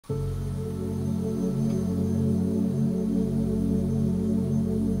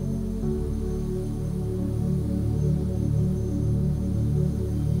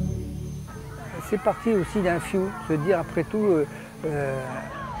c'est parti aussi d'un fiou, se dire après tout,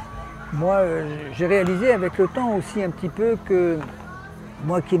 moi j'ai réalisé avec le temps aussi un petit peu que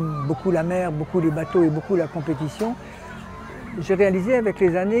moi qui aime beaucoup la mer, beaucoup les bateaux et beaucoup la compétition, j'ai réalisé avec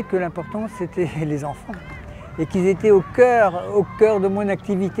les années que l'important c'était les enfants et qu'ils étaient au cœur de mon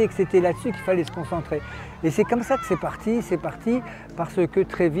activité, que c'était là-dessus qu'il fallait se concentrer. Et c'est comme ça que c'est parti parce que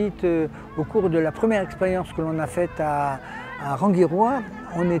très vite, au cours de la première expérience que l'on a faite à Rangirois,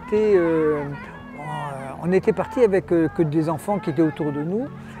 on était parti avec que des enfants qui étaient autour de nous.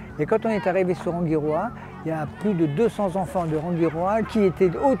 Et quand on est arrivé sur Rangirois, il y a plus de 200 enfants de Rangirois qui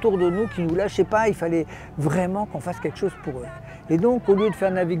étaient autour de nous, qui ne nous lâchaient pas. Il fallait vraiment qu'on fasse quelque chose pour eux. Et donc, au lieu de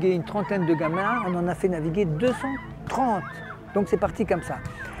faire naviguer une trentaine de gamins, on en a fait naviguer 230. Donc c'est parti comme ça.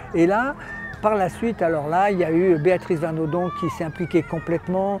 Et là, par la suite, alors là, il y a eu Béatrice Vernaudon qui s'est impliquée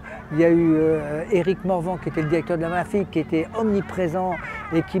complètement. Il y a eu Éric Morvan qui était le directeur de la MAFI, qui était omniprésent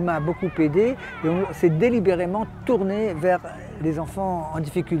et qui m'a beaucoup aidé. Et on s'est délibérément tourné vers les enfants en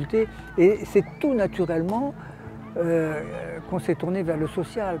difficulté. Et c'est tout naturellement qu'on s'est tourné vers le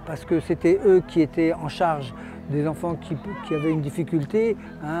social, parce que c'était eux qui étaient en charge des enfants qui avaient une difficulté,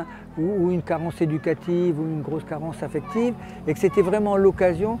 hein, ou une carence éducative ou une grosse carence affective, et que c'était vraiment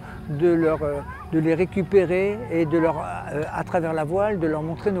l'occasion de les récupérer et de à travers la voile, de leur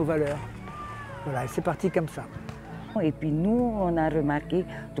montrer nos valeurs. Voilà, et c'est parti comme ça. Et puis nous, on a remarqué,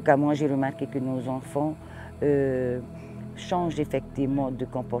 en tout cas moi j'ai remarqué que nos enfants changent effectivement de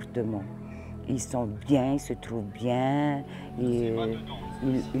comportement. Ils sont bien, ils se trouvent bien, et,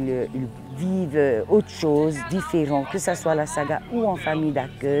 ils vivent autre chose, différent, que ce soit à la Saga ou en famille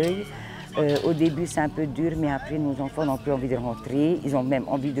d'accueil. Au début c'est un peu dur, mais après nos enfants n'ont plus envie de rentrer, ils ont même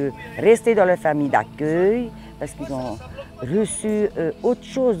envie de rester dans leur famille d'accueil parce qu'ils ont reçu autre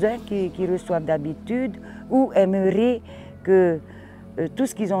chose hein, qu'ils reçoivent d'habitude, ou aimeraient que tout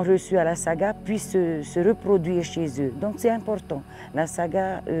ce qu'ils ont reçu à la Saga puisse se reproduire chez eux. Donc c'est important. La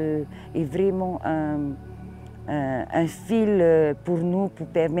Saga est vraiment un fil pour nous, pour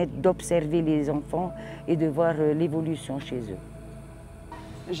permettre d'observer les enfants et de voir l'évolution chez eux.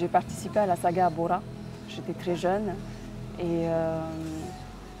 J'ai participé à la Saga à Bora, j'étais très jeune et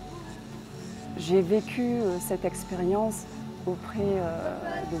j'ai vécu cette expérience auprès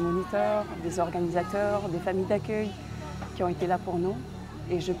des moniteurs, des organisateurs, des familles d'accueil qui ont été là pour nous.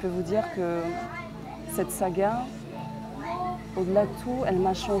 Et je peux vous dire que cette saga, au-delà de tout, elle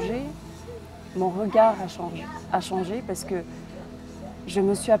m'a changé. Mon regard a changé parce que je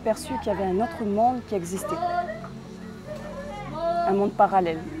me suis aperçue qu'il y avait un autre monde qui existait. Un monde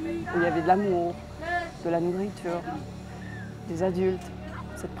parallèle, où il y avait de l'amour, de la nourriture, des adultes,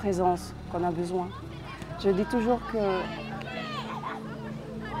 cette présence qu'on a besoin. Je dis toujours que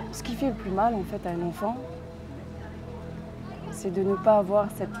ce qui fait le plus mal en fait à un enfant, c'est de ne pas avoir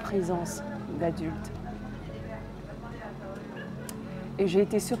cette présence d'adulte. Et j'ai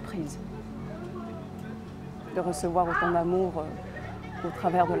été surprise de recevoir autant d'amour au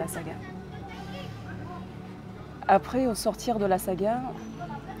travers de la saga. Après, au sortir de la saga,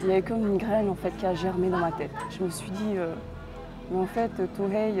 il y a eu comme une graine en fait, qui a germé dans ma tête. Je me suis dit, mais en fait,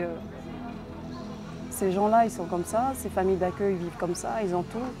 Touhey, ces gens-là, ils sont comme ça, ces familles d'accueil vivent comme ça, ils ont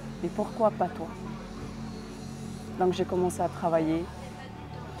tout, mais pourquoi pas toi? Donc j'ai commencé à travailler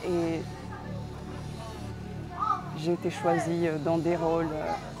et j'ai été choisie dans des rôles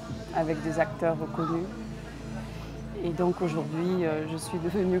avec des acteurs reconnus. Et donc aujourd'hui, je suis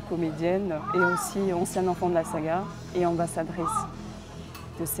devenue comédienne et aussi ancienne enfant de la saga et ambassadrice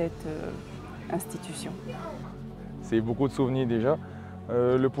de cette institution. C'est beaucoup de souvenirs déjà.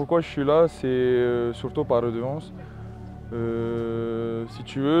 Le pourquoi je suis là, c'est surtout par redevance. Si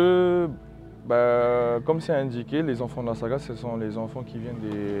tu veux, comme c'est indiqué, les enfants de la saga, ce sont les enfants qui viennent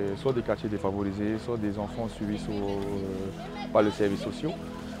soit des quartiers défavorisés, soit des enfants suivis par les services sociaux.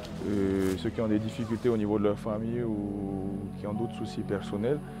 Ceux qui ont des difficultés au niveau de leur famille ou qui ont d'autres soucis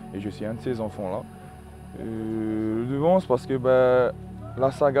personnels. Et je suis un de ces enfants-là. Redevance parce que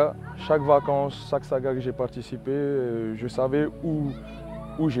la saga, chaque vacances, chaque saga que j'ai participé, je savais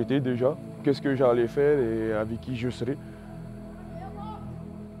où j'étais déjà, qu'est-ce que j'allais faire et avec qui je serais.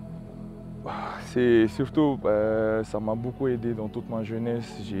 C'est surtout, ça m'a beaucoup aidé dans toute ma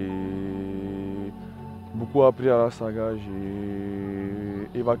jeunesse. J'ai beaucoup appris à la saga,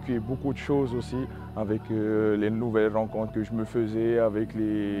 j'ai évacué beaucoup de choses aussi avec les nouvelles rencontres que je me faisais, avec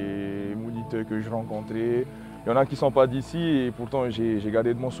les moniteurs que je rencontrais. Il y en a qui ne sont pas d'ici et pourtant j'ai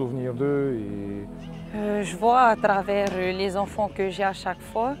gardé de bons souvenirs d'eux. Je vois à travers les enfants que j'ai à chaque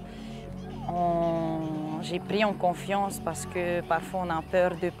fois, j'ai pris en confiance parce que parfois on a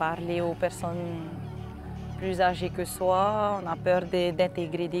peur de parler aux personnes plus âgées que soi, on a peur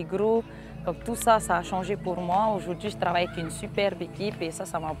d'intégrer des groupes. Donc tout ça, ça a changé pour moi. Aujourd'hui, je travaille avec une superbe équipe et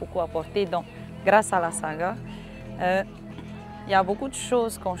ça m'a beaucoup apporté grâce à la Saga. Il y a beaucoup de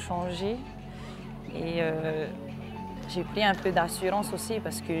choses qui ont changé et j'ai pris un peu d'assurance aussi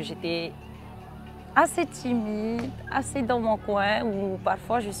parce que j'étais assez timide, assez dans mon coin où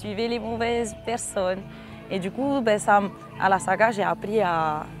parfois je suivais les mauvaises personnes. Et du coup, à la Saga, j'ai appris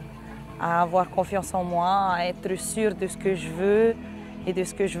à avoir confiance en moi, à être sûre de ce que je veux et de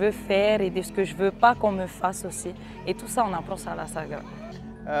ce que je veux faire et de ce que je veux pas qu'on me fasse aussi. Et tout ça, on apprend ça à la Saga.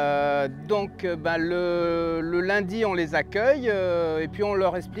 Le lundi, on les accueille et puis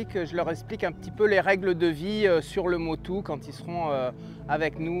je leur explique un petit peu les règles de vie sur le Motu quand ils seront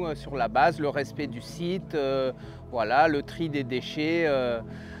avec nous sur la base, le respect du site, voilà, le tri des déchets.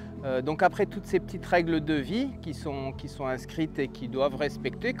 Donc après toutes ces petites règles de vie qui sont inscrites et qui doivent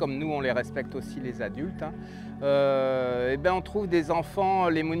respecter, comme nous on les respecte aussi les adultes, hein, on trouve des enfants,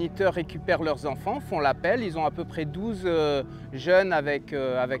 les moniteurs récupèrent leurs enfants, font l'appel, ils ont à peu près 12 jeunes avec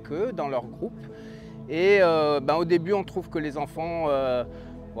eux dans leur groupe. Et au début on trouve que les enfants,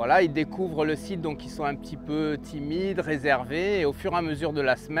 voilà, ils découvrent le site, donc ils sont un petit peu timides, réservés, et au fur et à mesure de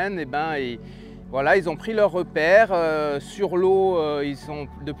la semaine, voilà, ils ont pris leur repère. Sur l'eau, ils ont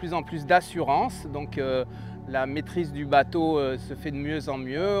de plus en plus d'assurance. Donc la maîtrise du bateau se fait de mieux en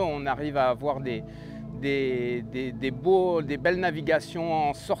mieux. On arrive à avoir des belles navigations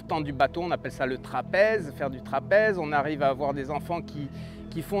en sortant du bateau. On appelle ça le trapèze, faire du trapèze. On arrive à avoir des enfants qui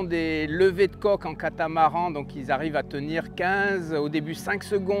font des levées de coque en catamaran. Donc ils arrivent à tenir 15, au début 5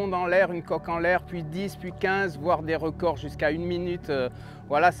 secondes en l'air, une coque en l'air, puis 10, puis 15, voire des records jusqu'à 1 minute.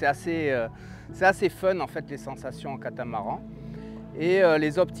 Voilà, c'est assez fun en fait les sensations en catamaran. Et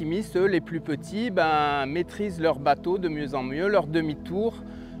les optimistes, eux, les plus petits, maîtrisent leur bateau de mieux en mieux, leur demi-tour,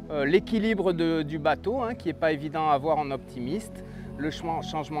 l'équilibre du bateau, hein, qui n'est pas évident à avoir en optimiste, le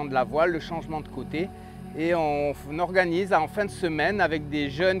changement de la voile, le changement de côté. Et on organise en fin de semaine avec des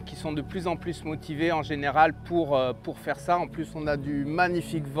jeunes qui sont de plus en plus motivés en général pour faire ça. En plus, on a du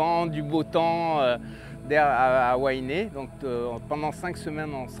magnifique vent, du beau temps à Huahine. Donc pendant 5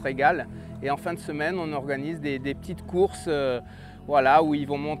 semaines, on se régale. Et en fin de semaine, on organise des petites courses voilà, où ils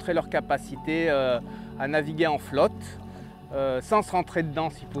vont montrer leur capacité à naviguer en flotte, sans se rentrer dedans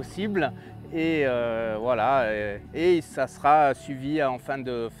si possible. Et voilà, et ça sera suivi en fin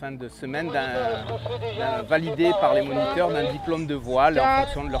de semaine validé par les moniteurs d'un diplôme de voile en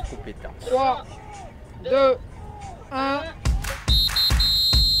fonction de leurs compétences. 3, 2, 1.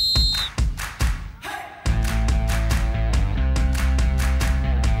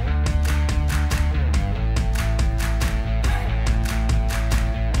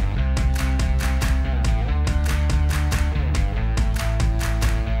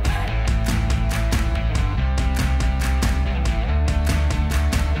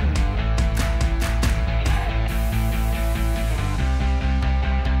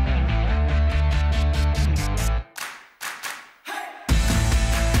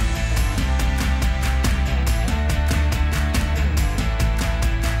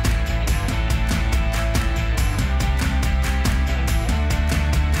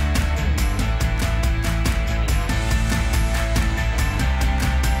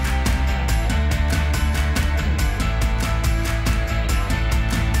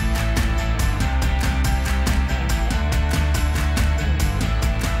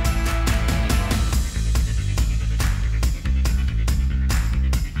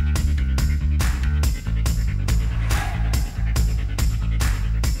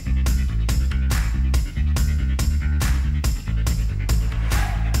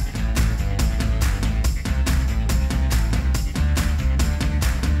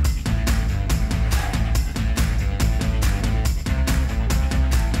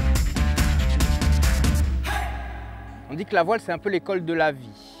 On dit que la voile, c'est un peu l'école de la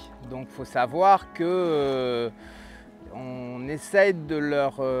vie. Donc il faut savoir que on essaye de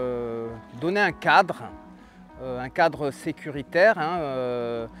leur donner un cadre sécuritaire,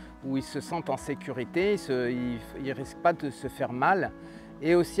 hein, où ils se sentent en sécurité, ils ne risquent pas de se faire mal.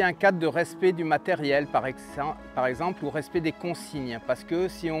 Et aussi un cadre de respect du matériel, par exemple, ou respect des consignes. Parce que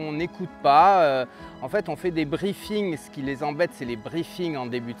si on n'écoute pas, en fait on fait des briefings. Ce qui les embête, c'est les briefings en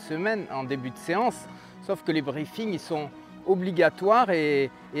début de semaine, en début de séance. Sauf que les briefings, ils sont obligatoires et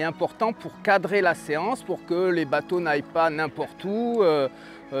importants pour cadrer la séance, pour que les bateaux n'aillent pas n'importe où,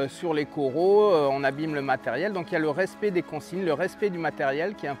 sur les coraux, on abîme le matériel. Donc il y a le respect des consignes, le respect du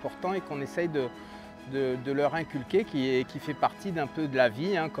matériel qui est important et qu'on essaye de leur inculquer, qui fait partie d'un peu de la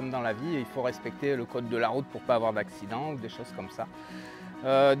vie, hein, comme dans la vie, il faut respecter le code de la route pour ne pas avoir d'accident ou des choses comme ça.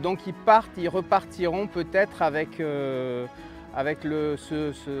 Donc ils repartiront peut-être avec avec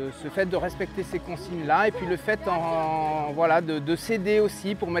ce fait de respecter ces consignes-là et puis le fait voilà, de s'aider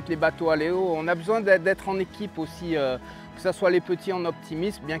aussi pour mettre les bateaux à l'eau. On a besoin d'être en équipe aussi, que ce soit les petits en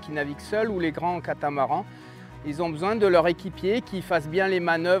optimisme, bien qu'ils naviguent seuls, ou les grands en catamaran. Ils ont besoin de leur équipier qui fasse bien les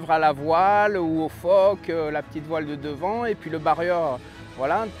manœuvres à la voile ou au foc, la petite voile de devant et puis le barreur,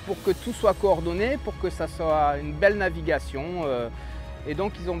 voilà, pour que tout soit coordonné, pour que ça soit une belle navigation. Et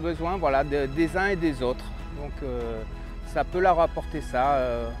donc ils ont besoin, voilà, des uns et des autres. Donc ça peut leur apporter ça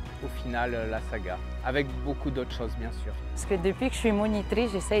au final, la saga, avec beaucoup d'autres choses bien sûr. Parce que depuis que je suis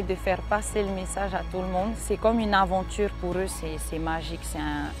monitrice, j'essaye de faire passer le message à tout le monde. C'est comme une aventure pour eux, c'est magique, c'est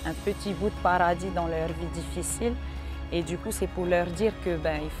un petit bout de paradis dans leur vie difficile. Et du coup, c'est pour leur dire que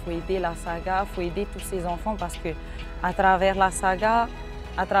il faut aider la saga, il faut aider tous ces enfants parce que à travers la saga,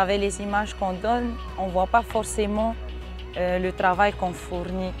 à travers les images qu'on donne, on ne voit pas forcément le travail qu'on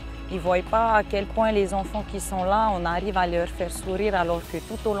fournit. Ils ne voient pas à quel point les enfants qui sont là, on arrive à leur faire sourire alors que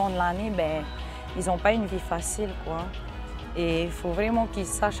tout au long de l'année, ils n'ont pas une vie facile, quoi. Et il faut vraiment qu'ils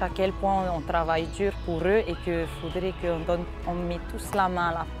sachent à quel point on travaille dur pour eux et qu'il faudrait qu'on mette tous la main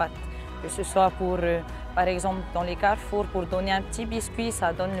à la pâte. Que ce soit pour, par exemple, dans les carrefours, pour donner un petit biscuit,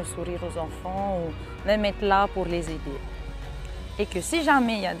 ça donne le sourire aux enfants, ou même être là pour les aider. Et que si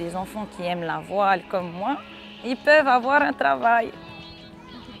jamais il y a des enfants qui aiment la voile comme moi, ils peuvent avoir un travail.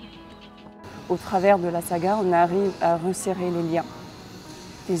 Au travers de la saga, on arrive à resserrer les liens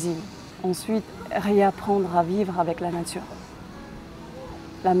des îles. Ensuite, réapprendre à vivre avec la nature.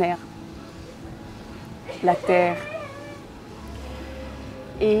 La mer, la terre.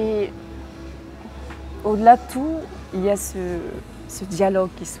 Et au-delà de tout, il y a ce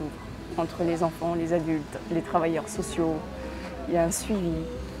dialogue qui s'ouvre entre les enfants, les adultes, les travailleurs sociaux. Il y a un suivi.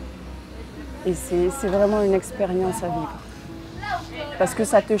 Et c'est vraiment une expérience à vivre. Parce que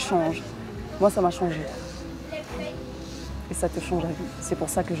ça te change. Moi, ça m'a changé. Et ça te change la vie. C'est pour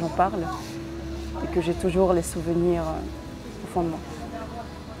ça que j'en parle et que j'ai toujours les souvenirs au fond de moi.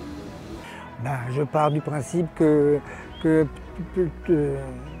 Je pars du principe que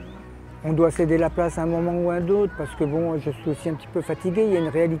on doit céder la place à un moment ou à un autre parce que bon, je suis aussi un petit peu fatigué. Il y a une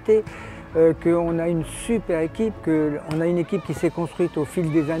réalité qu'on a une super équipe, qu'on a une équipe qui s'est construite au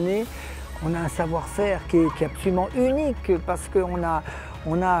fil des années. On a un savoir-faire qui est absolument unique parce qu'on a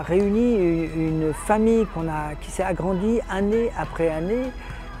réuni une famille qui s'est agrandie année après année.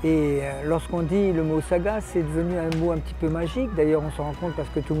 Et lorsqu'on dit le mot saga, c'est devenu un mot un petit peu magique. D'ailleurs, on s'en rend compte parce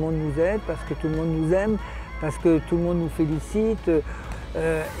que tout le monde nous aide, parce que tout le monde nous aime, parce que tout le monde nous félicite.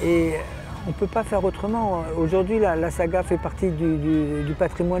 Et on ne peut pas faire autrement. Aujourd'hui, la saga fait partie du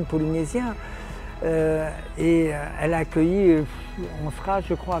patrimoine polynésien. Et elle a accueilli, on sera,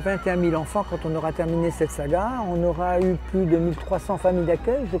 je crois, à 21 000 enfants quand on aura terminé cette saga. On aura eu plus de 1300 familles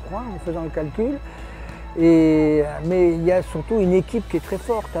d'accueil, je crois, en faisant le calcul. Mais il y a surtout une équipe qui est très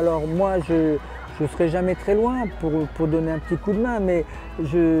forte. Alors moi, je ne serai jamais très loin pour donner un petit coup de main, mais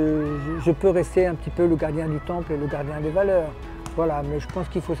je peux rester un petit peu le gardien du temple et le gardien des valeurs. Voilà, mais je pense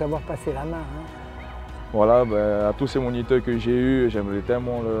qu'il faut savoir passer la main. Voilà, à tous ces moniteurs que j'ai eus, j'aimerais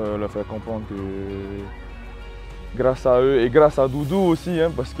tellement leur faire comprendre que grâce à eux et grâce à Doudou aussi,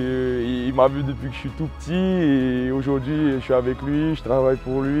 parce qu'il m'a vu depuis que je suis tout petit et aujourd'hui je suis avec lui, je travaille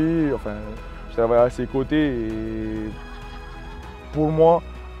pour lui, enfin je travaille à ses côtés et pour moi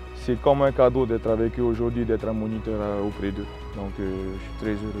c'est comme un cadeau d'être avec eux aujourd'hui, d'être un moniteur auprès d'eux. Donc je suis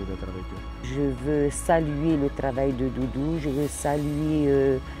très heureux d'être avec eux. Je veux saluer le travail de Doudou, je veux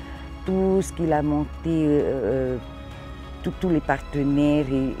saluer tout ce qu'il a monté, tous les partenaires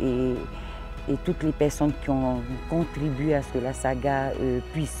et toutes les personnes qui ont contribué à ce que la saga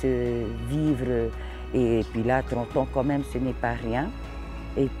puisse vivre. Et puis là, 30 ans quand même, ce n'est pas rien.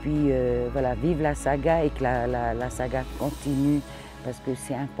 Et puis voilà, vive la saga et que la saga continue parce que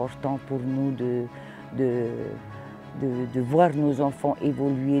c'est important pour nous de voir nos enfants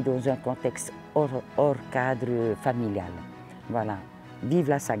évoluer dans un contexte hors cadre familial. Voilà, vive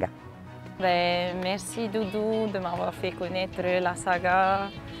la saga. Merci Doudou de m'avoir fait connaître la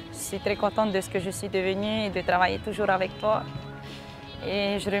saga. Je suis très contente de ce que je suis devenue et de travailler toujours avec toi.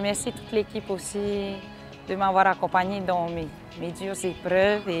 Et je remercie toute l'équipe aussi de m'avoir accompagnée dans mes dures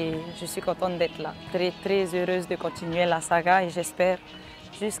épreuves et je suis contente d'être là. Très très heureuse de continuer la saga et j'espère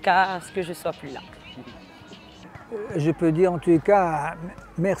jusqu'à ce que je ne sois plus là. Je peux dire en tous les cas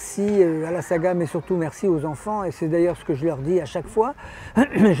merci à la saga, mais surtout merci aux enfants. Et c'est d'ailleurs ce que je leur dis à chaque fois.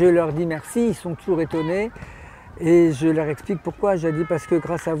 Je leur dis merci, ils sont toujours étonnés. Et je leur explique pourquoi. Je dis parce que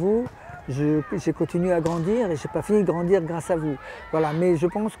grâce à vous, j'ai continué à grandir et je n'ai pas fini de grandir grâce à vous. Voilà, mais je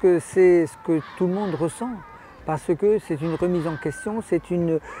pense que c'est ce que tout le monde ressent. parce que c'est une remise en question,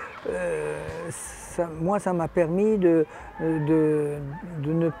 moi ça m'a permis de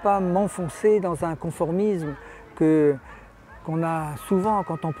ne pas m'enfoncer dans un conformisme qu'on a souvent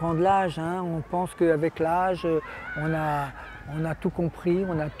quand on prend de l'âge, hein. On pense qu'avec l'âge on a tout compris,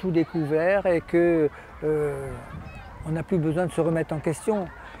 on a tout découvert et qu'on n'a plus besoin de se remettre en question.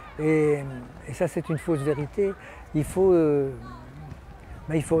 Et ça c'est une fausse vérité. Il faut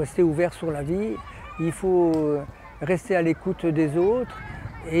rester ouvert sur la vie, il faut rester à l'écoute des autres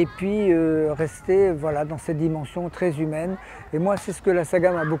et puis rester voilà, dans cette dimension très humaine. Et moi c'est ce que la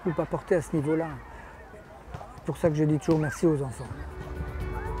saga m'a beaucoup apporté à ce niveau-là. C'est pour ça que je dis toujours merci aux enfants.